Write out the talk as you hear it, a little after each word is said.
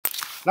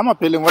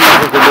Lamaphele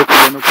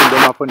ngolazezelekhuleni uphinde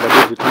amafonda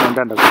bezithuna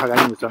ntanda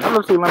kuphakanyiswa.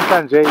 Ngalo suku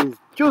namhlanje is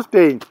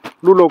Tuesday.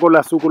 Luloko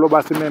lasuku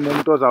loba simeme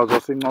umuntu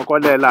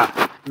ozawuzosincokolela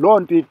loo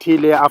nto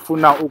ithile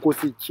afuna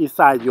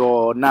ukusityisa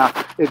yona.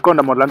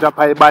 Eqonda modlanto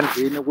apha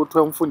ebandleni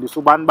kuthiwe umfundisi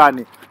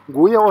ubani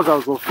nguye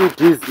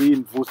ozawuzofida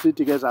izimvu,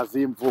 sithi ke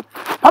zazimvu.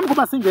 Phambi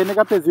kuba singene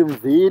kapha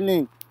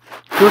ezimvini,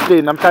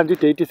 Tuesday namhlanje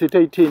idate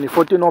sithe ithini,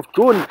 14 of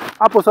June,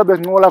 apho sabe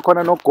sincokola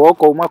khona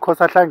nogogo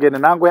uMakhosi ahlangene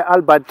nangwe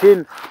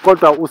Albertine,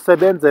 kodwa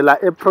usebenzela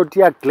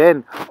eProtea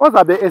Glen,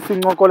 ozabe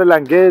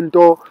esincokolela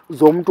ngento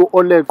zomuntu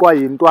oleqwa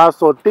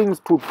yintwaso, things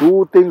to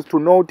do, things to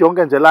note,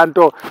 yonke nje laa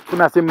nto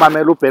funa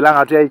simmamela ubhela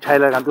ngathi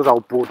uyayitshayela kanti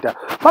uzawubhuda.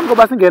 Phambi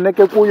koba singene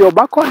ke kuyo,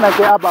 bakhona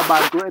ke aba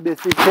bantu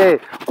ebesithe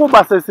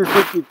kuba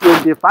sesisithi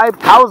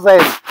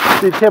 25,000,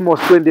 sithe mos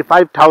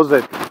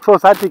 25,000. So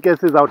sathi ke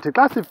sizawuthi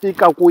xa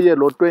sifika kuye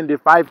lo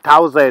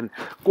 25,000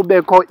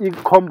 kubekho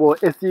ikhombo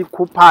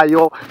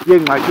esiyikhuphayo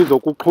yeengxaki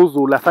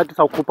zokuxhuzula. Sathi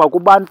sawukhupha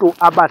kubantu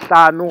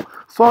abahlanu,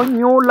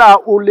 sonyula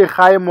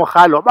uLirhae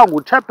Mogale waba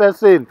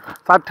ngu-chairperson,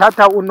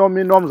 sathatha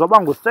uNominomzi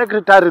waba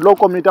ngu-secretary loo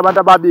komiti abantu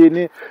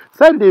ababini.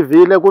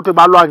 Sendivile ukuthi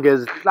balwa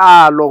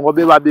ngezihlalo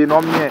ngoba babini,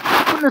 omnye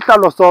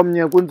unihlalo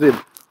somnye kunzima.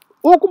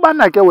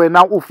 Ukubana ke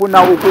wena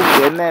ufuna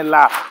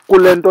ukungenela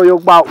kule nto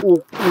yokuba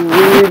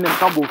uwine,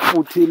 mhlawumbi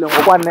ufuthile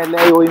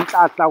ngokwaneleyo,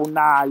 intlahla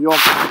unayo,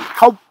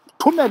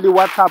 khawuthumele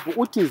iWhatsApp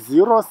uthi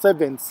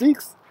 076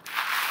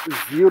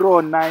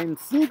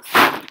 096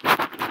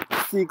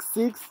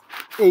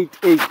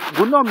 6688.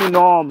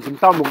 nguNominomzi,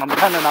 mhlawumbi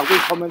ungamthanda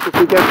nakwiikhomenti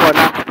ufike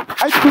khona.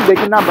 Ayiphinde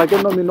ke inamba ke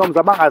Nominomzi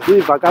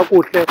abangaziva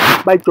kakuhle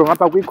bayijonga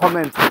apha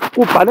kwii-comments,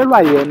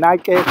 kubhalelwa yena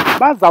ke.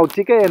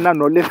 Bazawuthi ke yena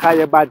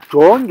noLirhae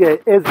bajonge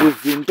ezi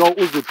zinto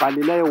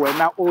uzibhalileyo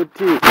wena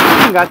othi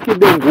ingathi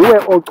benguwe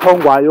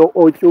ochongwayo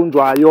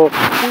otyunjwayo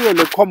kuyo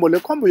le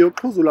khombo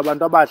yoxhuzula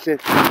abantu abahle.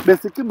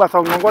 Besicinga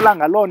sawuncokola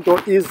ngaloo nto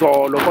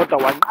izolo, kodwa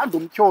wanqanda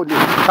umtyholi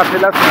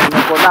saphela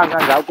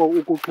singancokolanga ngako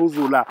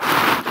ukuxhuzula.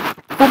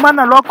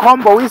 Fumana loo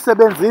khombo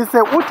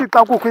uyisebenzise, uthi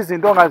xa kukho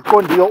izinto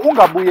ongaziqondiyo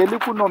ungabuyeli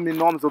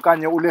kuNominomzi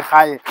okanye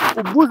uLirhae,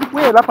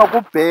 ubuye lapha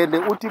kubhele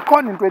uthi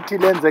khona into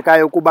ethile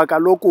enzekayo, kuba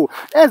kaloku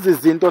ezi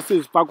zinto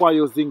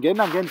sizifakwayo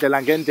zingena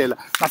ngendlela.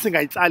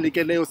 Masingayitsali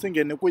ke leyo,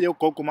 singene kuye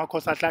ugogo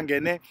uMakhosi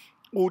ahlangene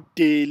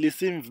udeli,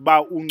 simva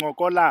uba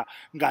uncokola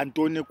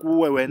ngantoni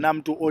kuwe wena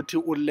mntu othi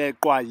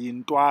uleqwa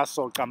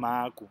yintwaso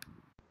camagu.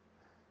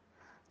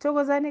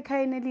 Thokozani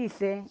ekhayeni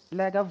elihle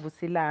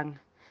lakaVusilanga.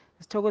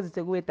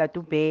 Sithokozise kuwe Tata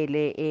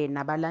uBhele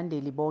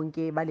nabalandeli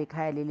bonke bale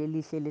khaya leli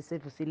lihle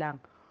lesevusilanga.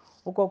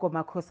 Ugogo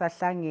Makhosi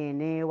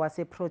ahlangene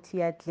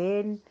waseProtea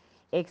Glen,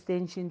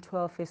 extension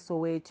 12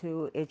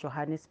 eSoweto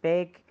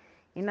eJohannesburg.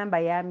 Inamba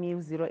yami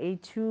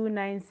 082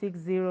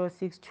 960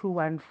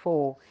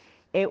 6214.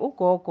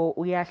 Ugogo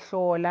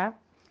uyahlola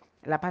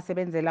lapha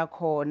asebenzela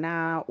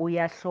khona,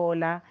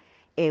 uyahlola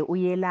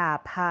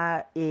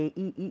uyelapha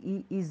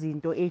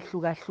izinto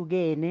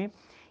ehlukahlukene,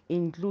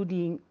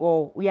 including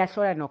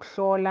uyahlola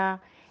nokuhlola,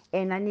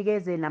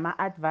 anikeze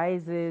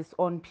nama-advices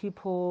on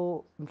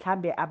people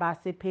mhlambe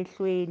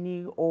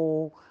abasephehlweni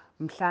or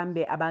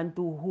mhlambe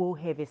abantu who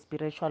have a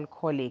spiritual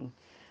calling.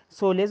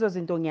 So lezo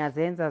zinto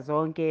ngiyazenza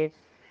zonke.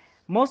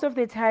 Most of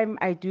the time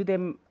I do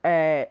them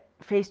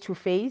face to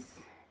face.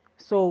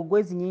 So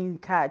kwezinye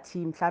izikhathi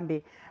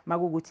mhlambe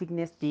makukuthi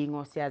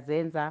kunesidingo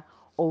siyazenza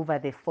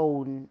over the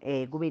phone,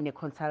 kube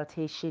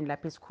ne-consultation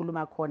lapho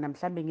esikhuluma khona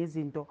mhlambe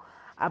ngezinto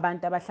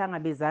abantu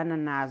abahlangabezana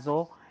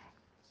nazo,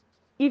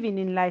 even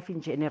in life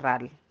in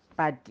general,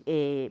 but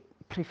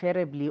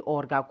preferably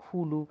or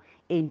kakhulu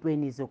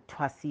ey'ntweni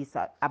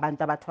zokuthwasisa,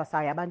 abantu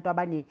abathwasayo, abantu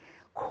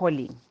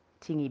abane-calling,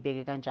 thi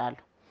ngiyibeke kanjalo.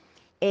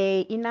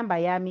 Inamba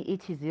yami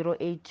ithi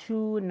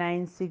 082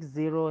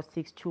 960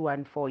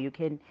 6214. You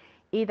can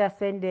either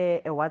send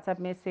a WhatsApp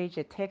message,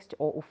 a text,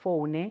 or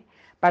ufone.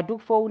 But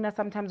ukufona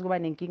sometimes kuba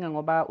nenkinga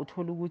ngoba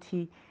uthola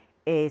ukuthi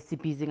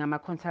sibhizi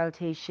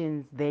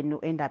ngama-consultations, then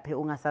u-end up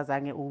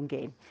ungasazange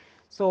ungene.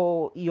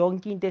 So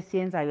yonke into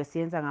esiyenzayo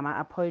siyenza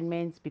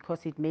ngama-appointments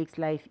because it makes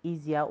life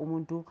easier.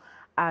 Umuntu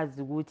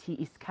azi ukuthi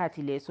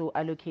isikhathi leso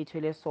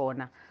allocate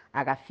sona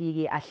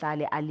akafike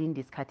ahlale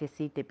alinde isikhathi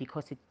eside,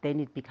 because then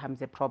it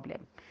becomes a problem.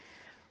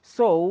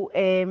 So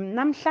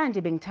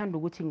namhlanje bengithanda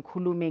ukuthi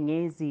ngikhulume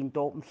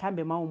ngezinto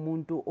mhlambe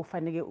mawumuntu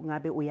ofanele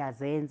ungabe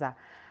uyazenza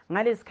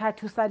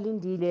ngalesikhathi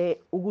usalindile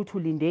ukuthi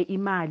ulinde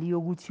imali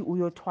yokuthi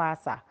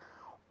uyothwasa,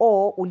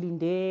 or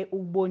ulinde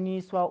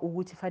ukuboniswa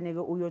ukuthi fanele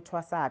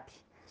uyothwasaphi.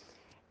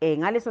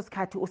 Ngaleso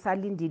sikhathi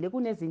usalindile,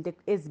 kunezinto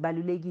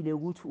ezibalulekile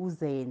ukuthi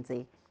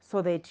uzenze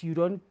so that you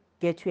don't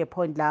get to a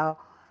point la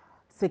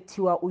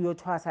sekuthiwa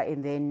uyothwasa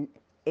and then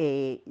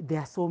there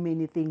are so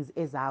many things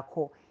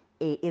ezakho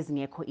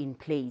ezingekho in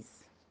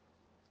place.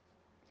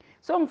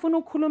 So ngifuna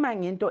ukukhuluma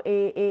ngento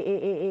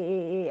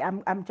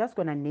I'm just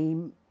gonna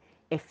name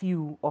a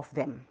few of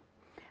them,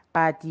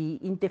 but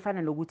into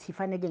efana nokuthi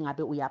fanele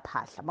ngabe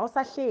uyaphahla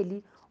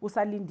mawusahleli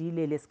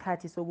usalindile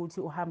lesikhathi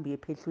sokuthi uhambe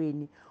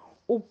ephehlweni.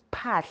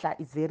 Ukuphahla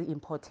is very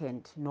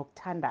important,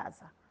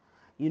 nokuthandaza.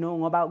 you know,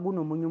 ngoba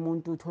kunomunye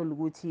umuntu uthola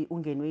ukuthi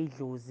ungenwe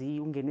idlozi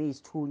ungenwe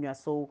isithunywa,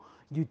 so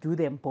you do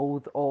them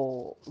both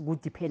or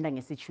kudependa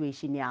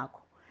nge-situation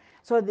yakho.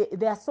 So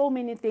there are so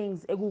many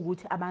things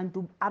ekuwukuthi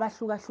abantu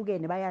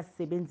abahlukahlukene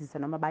bayazisebenzisa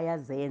noma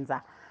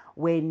bayazenza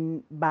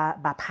when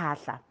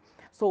baphahla.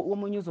 So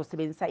omunye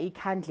uzosebenzisa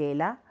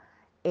ikhandlela.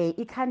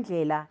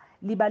 Ikhandlela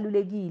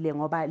libalulekile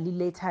ngoba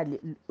liletha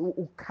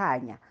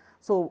ukukhanya.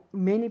 So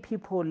many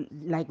people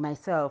like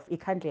myself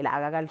ikhandlela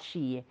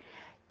akakalishiye,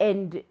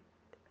 and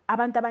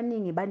abantu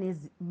abaningi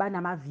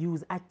banama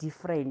views are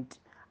different,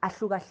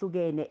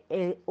 ahlukahlukene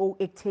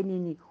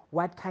ekuthenini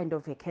what kind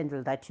of a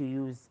candle that you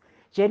use.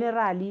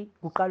 Generally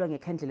kuqalwa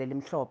ngekhandlela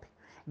elimhlophe,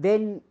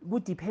 then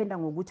kudependa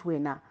ngokuthi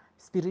wena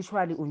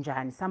spiritually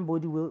unjani.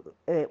 Somebody will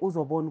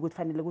uzobona ukuthi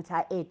fanele ukuthi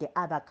a-add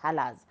other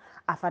colors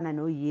afana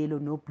no yellow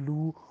no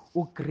blue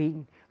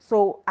green.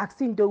 So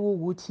akusinto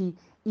ukuthi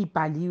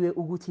ibhaliwe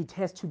ukuthi it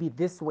has to be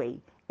this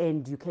way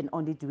and you can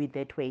only do it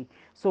that way.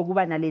 So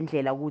kuba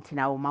nalendlela ukuthi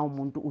nawe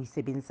mawumuntu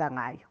uyisebenzisa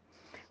ngayo.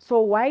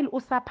 So while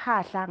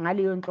usaphahla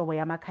ngaleyo nhlobo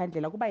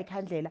yamakhandlela, kuba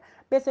ikhandlela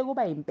bese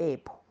kuba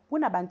impepho.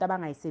 Kunabantu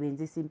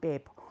abangayisebenzisi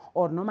impepho,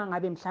 or noma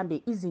ngabe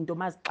mhlambe izinto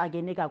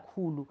mazixakene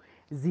kakhulu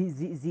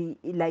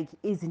like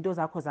izinto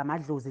zakho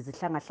zamadlozi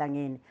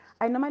zihlangahlangene.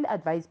 I normally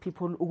advise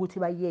people ukuthi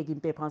bayiyeke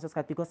impepho ngaso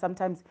sikhathi, because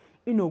sometimes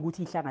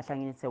inokuthi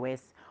ihlangahlangene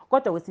sewese,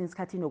 kodwa kwesinye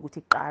isikhathi inokuthi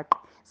iqaqe.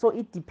 So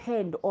it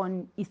depend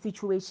on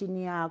i-situation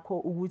yakho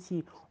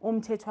ukuthi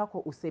umthetho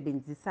wakho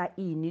usebenzisa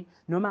ini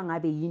noma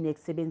ngabe yini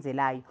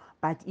ekusebenzelayo,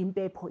 but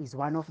impepho is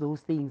one of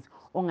those things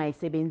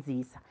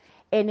ongayisebenzisa.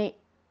 And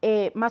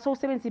mase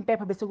usebenzisa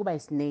impepho bese kuba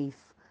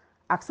isnefu.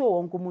 Akusiwo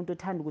wonke umuntu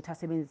othanda ukuthi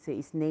asebenzise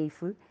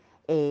isnefu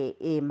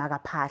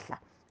makaphahla,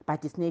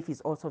 but isnefu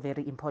is also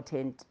very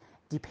important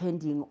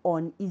depending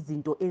on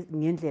izinto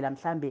ngendlela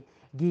mhlambe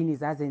kini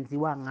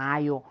zazenziwa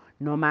ngayo,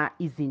 noma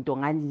izinto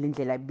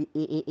ngalendlela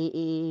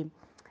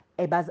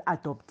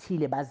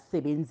ebazi-adoptile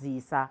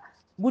bazisebenzisa.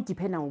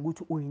 Kudependa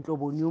ngokuthi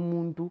uyinhloboni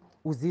yomuntu,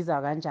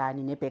 uzizwa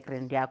kanjani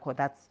ne-background yakho.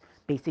 That's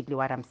basically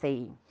what I'm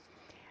saying.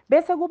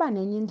 Bese kuba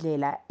nenye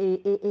indlela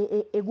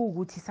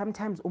ekuwukuthi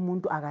sometimes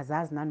umuntu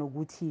akazazi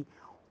nanokuthi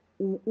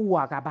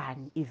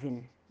uwakabani,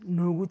 even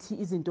nokuthi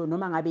izinto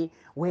noma ngabe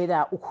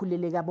whether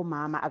ukhulele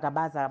kabomama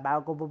akabaza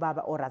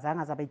abakobaba or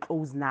azange azabe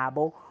close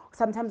nabo.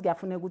 Sometimes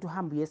kuyafuneka ukuthi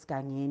uhambe uye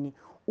esigangeni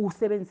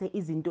usebenzise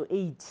izinto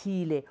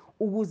ezithile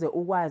ukuze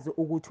ukwazi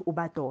ukuthi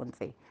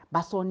ubadonse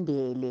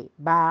basondele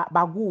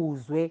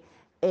bakuzwe.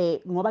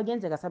 Ngoba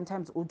kuyenzeka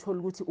sometimes uthola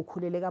ukuthi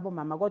ukhulele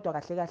kabomama kodwa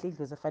kahle kahle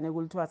idlozi kufanele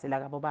kulithwasela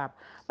kabobaba,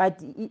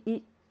 but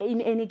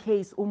in any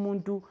case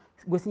umuntu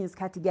kwesinye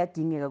isikhathi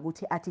kuyadingeka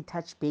ukuthi athi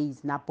touch base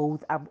na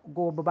both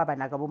kobaba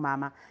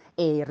nakabomama,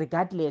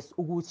 regardless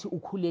ukuthi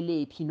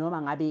ukhulelephi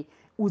noma ngabe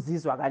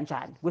uzizwa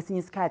kanjani. Kwesinye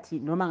isikhathi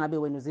noma ngabe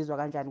wena uzizwa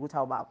kanjani ukuthi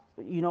awubaba,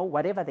 you know,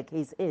 whatever the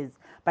case is,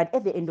 but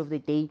at the end of the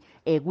day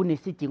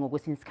kunesidingo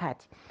kwesinye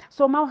isikhathi.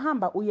 So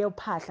mawuhamba uye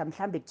uphahla,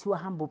 mhlambe kuthiwa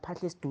hamba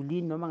uphahla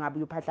esidulini noma ngabe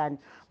uyophahlani,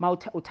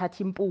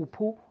 uthatha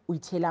impuphu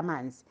uyithela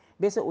amanzi,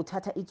 bese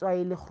uthatha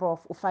itswayi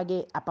legrof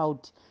ufake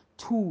about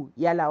 2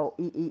 yalawo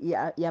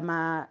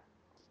yama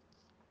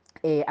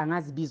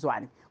angazi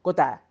bizwane,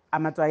 kodwa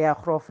amatswayi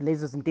agrof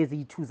lezo zinto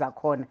eziyi2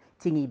 zakhona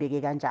thi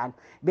ngiyibeke kanjalo.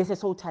 Bese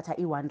sowuthatha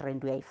i1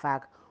 rand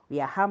uyayifaka,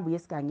 uyahamba uye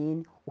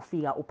esigangeni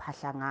ufika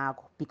uphahla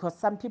ngakho, because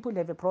some people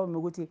have a problem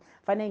ukuthi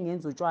fanele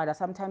ngenza utshwala.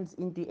 Sometimes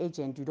into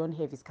agent you don't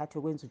have isikhathi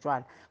yokwenza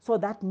utshwala, so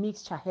that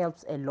mixture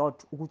helps a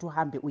lot ukuthi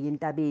uhambe uye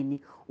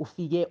entabeni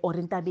ufike or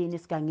entabeni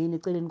esigangeni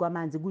eceleni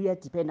kwamanzi.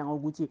 Kuyadependa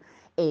ngokuthi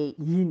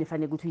yini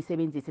fanele ukuthi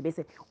uyisebenzise,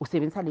 bese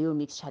usebenzisa leyo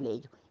mixture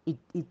leyo.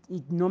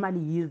 It normally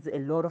yields a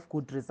lot of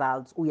good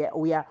results.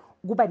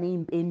 Kuba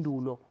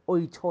nezimpendulo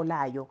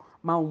oyitholayo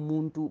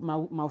mawumuntu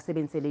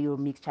mawusebenzise leyo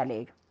mixture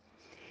leyo.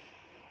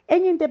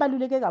 Enye into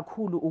ebaluleke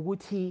kakhulu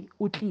ukuthi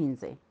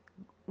ucleanse,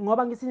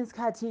 ngoba ngesinye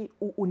isikhathi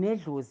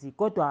unedlozi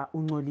kodwa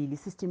ungcolile,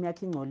 isystem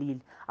yakhe ingcolile.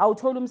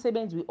 Awuthola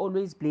umsebenzi we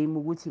always blame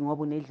ukuthi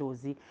ngoba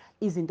unedlozi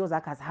izinto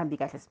zakhe azihambi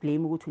kahle,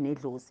 siblame ukuthi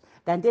unedlozi,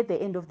 kanti at the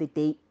end of the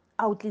day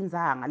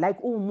awucleansanga. Like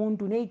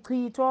umuntu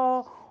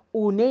uneyichitho,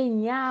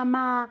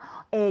 unenyama,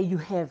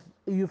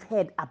 you've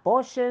had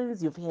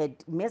abortions, you've had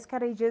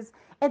miscarriages.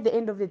 At the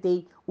end of the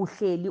day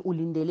uhleli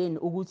ulindeleni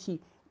ukuthi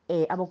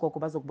abogogo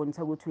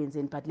bazokubonisa ukuthi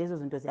wenzeni, but lezo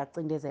zinto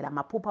ziyacindezela,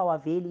 amaphupha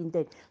awaveli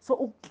into. So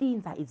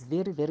ukucleansa is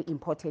very very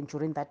important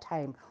during that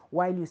time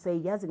while you say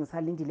yazi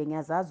ngisalindile,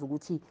 ngiyazazi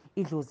ukuthi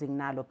idlozi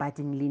nginalo but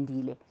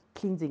ngilindile.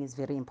 Cleansing is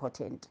very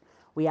important.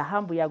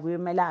 Uyahamba uya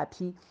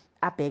kumelaphi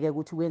abheke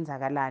ukuthi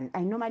kwenzakalani.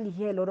 I normally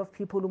hear a lot of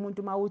people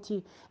umuntu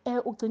mawuthi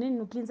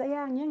ugcineni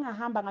ucleansa,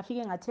 ngiyengahamba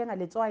ngafike ngathenga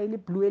letswayi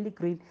eliblue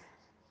eligreen,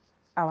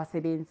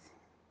 awasebenzi.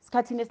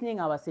 Isikhathini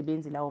esiningi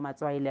awasebenzi lawo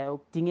matswayi layo,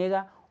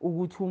 kudingeka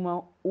ukuthi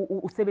uma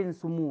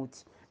usebenzise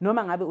umuthi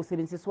noma ngabe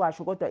usebenzisa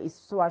isiwasho kodwa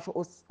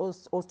isiwasho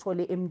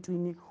osithole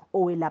emntwini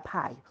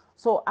owelaphayo.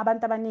 So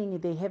abantu abaningi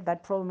they have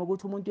that problem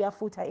ukuthi umuntu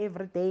uyafutha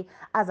every day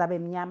azabe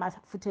mnyama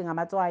afuthe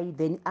ngamatswayi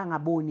then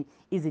angaboni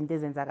izinto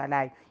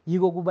ezenzakalayo.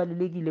 Yiko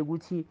kubalulekile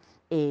ukuthi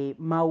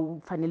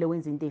mawufanele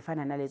wenza into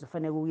ezifana nalezo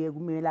fanele uye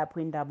kumelaphi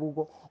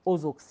wendabuko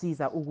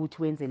ozokusiza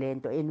ukuthi wenze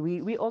lento, and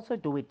we also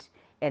do it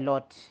a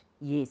lot.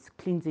 Yes,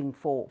 cleansing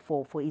for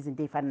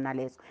izinto ezifana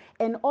nalezo.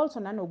 And also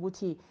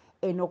nanokuthi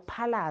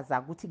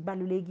enokuphalaza ukuthi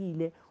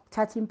kubalulekile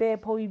uthatha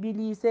impepho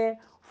uyibilise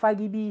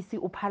ufake ibisi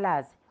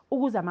uphalaze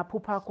ukuze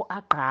amaphupho akho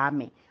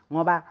agqame,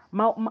 ngoba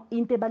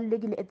into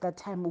ebalulekile at that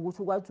time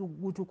ukuthi ukwazi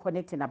ukuthi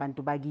uconnecte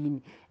nabantu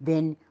bakini,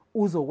 then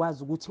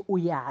uzokwazi ukuthi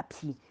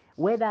uyaphi,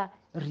 whether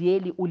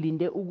really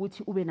ulinde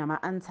ukuthi ube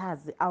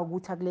nama-answers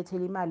awukuthi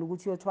akulethele imali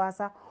ukuthi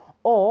uyothwasa,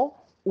 or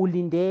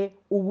ulinde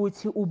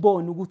ukuthi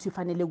ubone ukuthi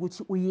ufanele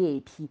ukuthi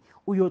uyephi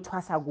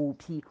uyothwasa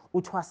kuphi,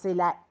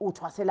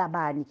 uthwasela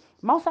bani.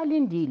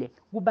 Mawusalindile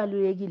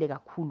kubalulekile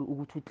kakhulu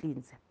ukuthi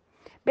ucleanse.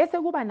 Bese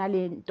kuba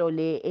nalento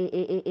le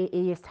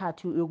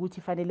eyesithathu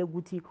yokuthi fanele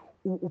ukuthi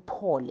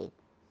uphole.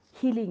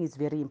 Healing is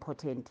very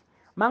important.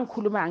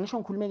 Mangikhuluma angisho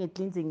ngikhulume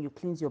nge-cleansing, you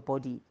cleanse your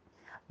body.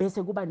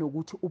 Bese kuba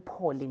nokuthi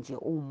uphole nje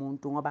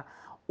umuntu, ngoba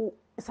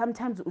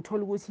sometimes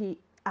uthola ukuthi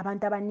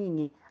abantu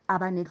abaningi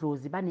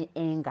abanedlozi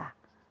bane-anger,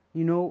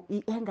 you know,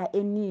 i-anger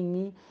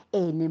eningi,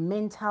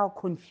 ne-mental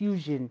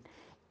confusion.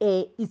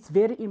 It's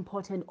very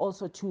important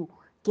also to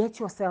get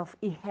yourself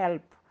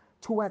help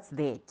towards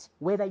that,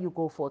 whether you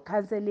go for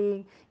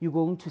counseling, you're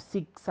going to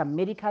seek some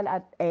medical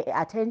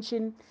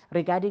attention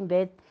regarding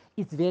that.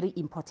 It's very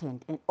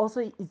important. And also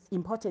it's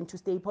important to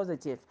stay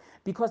positive,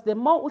 because the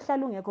more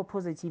uhlala ungekho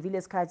positive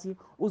ilesikhathi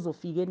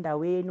uzofika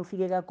endaweni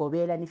ufike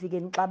kagobela nifike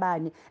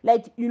nixabane,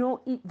 like, you know,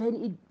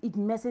 then it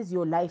messes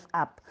your life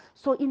up.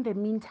 So in the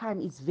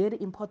meantime, it's very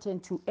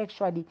important to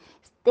actually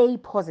stay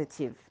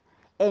positive,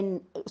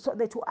 and so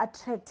that you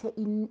attract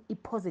a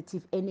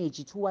positive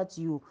energy towards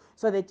you,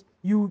 so that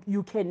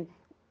you can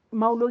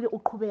mawuloke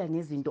uqhubeka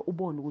ngezinto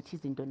ubone ukuthi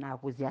izinto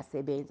nako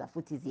ziyasebenza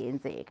futhi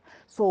ziyenzeka.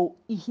 So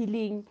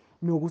healing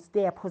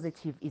stay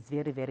positive is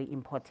very, very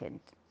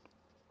important.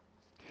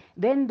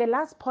 Then the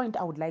last point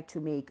I would like to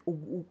make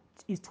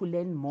is to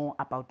learn more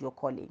about your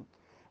calling.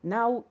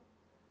 Now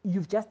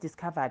you've just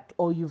discovered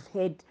or you've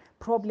had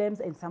problems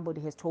and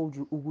somebody has told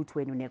you ukuthi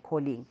when you're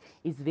calling,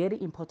 it's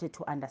very important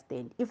to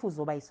understand. If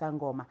uzoba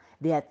isangoma,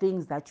 there are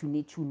things that you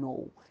need to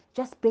know,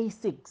 just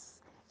basics.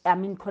 I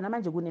mean, khona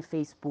manje kune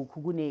Facebook,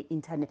 kune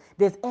internet,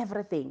 there's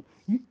everything.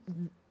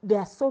 There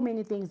are so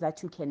many things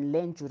that you can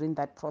learn during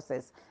that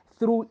process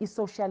through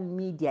social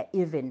media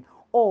even,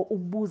 or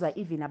ukubuza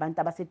even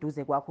abantu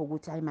abaseduze kwakho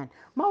ukuthi hayi man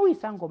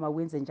mawuyisangoma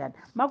wenze njani,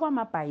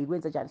 makwamabhayi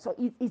kwenze njani. So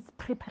it's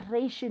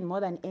preparation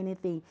more than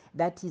anything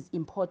that is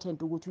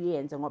important ukuthi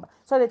uyenze, ngoba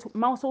so that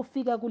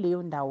mawusofika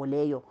kuleyo ndawo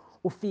leyo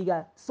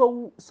ufika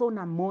so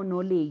na more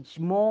knowledge,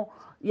 more,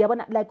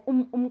 yabona, like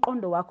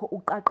umqondo wakho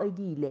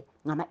uqaqekile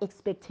ngama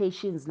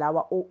expectations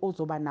lawa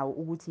ozoba nawo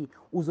ukuthi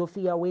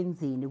uzofika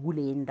wenzeni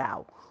kule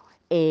ndawo.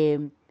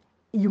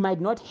 You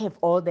might not have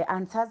all the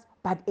answers,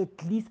 but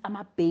at least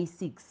ama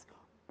basics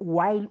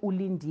while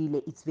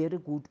ulindile, it's very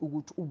good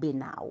ukuthi ube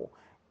nawo.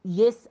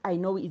 Yes, I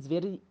know it's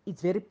very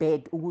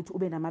bad ukuthi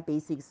ube nama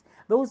basics.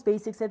 Those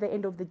basics at the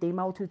end of the day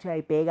mawuthi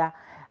uyayibheka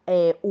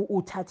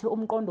uthathe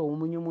umqondo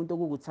womunye umuntu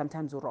ukuthi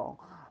sometimes wrong,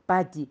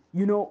 but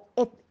you know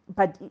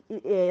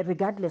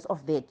regardless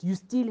of that, you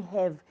still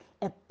have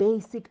a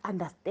basic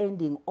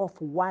understanding of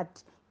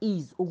what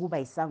is ukuba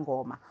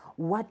isangoma.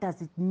 What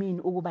does it mean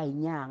ukuba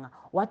inyanga?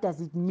 What does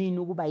it mean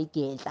ukuba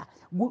igedla?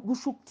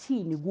 Kusho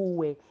ukuthini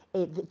kuwe?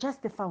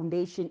 Just the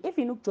foundation.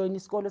 Even ukujoin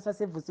isikolo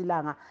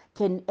sasevusilanga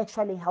can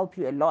actually help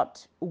you a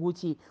lot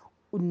ukuthi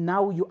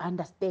now you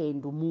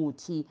understand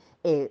umuthi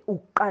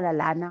ukuqala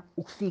lana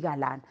ukufika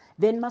lana.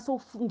 Then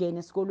masowungena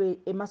esikolweni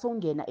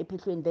masowungena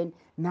ephehlweni, then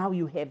now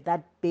you have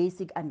that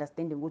basic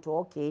understanding ukuthi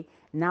okay,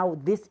 now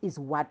this is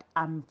what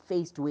I'm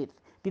faced with.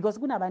 Because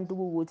kunabantu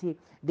ukuthi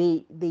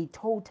they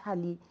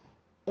totally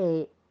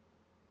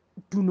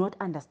do not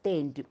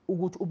understand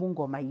ukuthi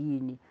ubungoma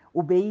yini,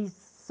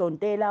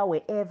 ubeyisontela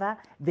wherever,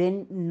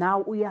 then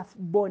now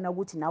uyabona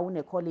ukuthi now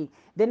une calling,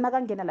 then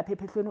makangena lapha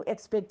ephehlweni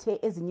uexpecte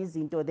ezinye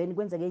izinto, then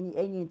kwenzeke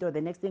enye into,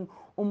 the next thing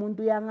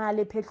umuntu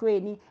uyangala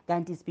ephehlweni,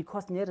 kanti is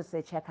because ne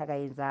research yakhe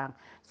akayenzanga.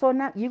 So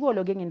yiko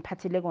lo ke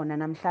nginiphathele kona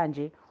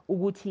namhlanje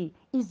ukuthi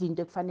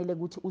izinto ekufanele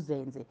ukuthi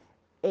uzenze.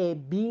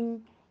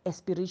 Being a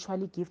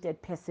spiritually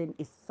gifted person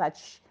is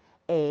such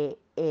a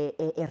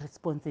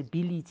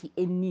responsibility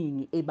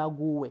eningi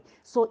ebakuwe,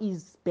 so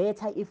it's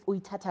better if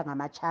uyithatha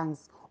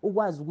ngama-chance,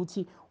 ukwazi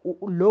ukuthi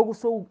lokhu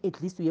so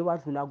at least uye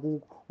wadlula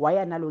kuko,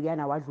 waya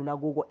nalokuyana wadlula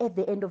kuko. At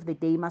the end of the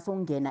day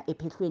masongena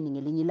ephehlweni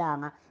ngelinye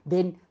ilanga,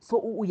 then so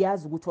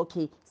uyazi ukuthi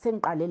okay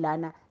sengiqale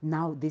lana,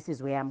 now this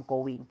is where I'm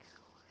going.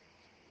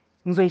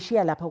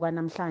 Ngizoyishiya lapho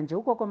kwanamhlanje.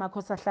 Ugogo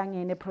Makhosi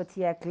ahlangene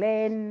Protea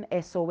Glen,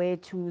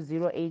 Soweto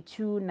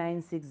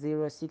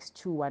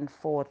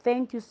 0829606214.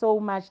 Thank you so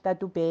much,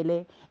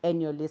 Tatubele,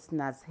 and your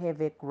listeners.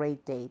 Have a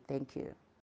great day. Thank you.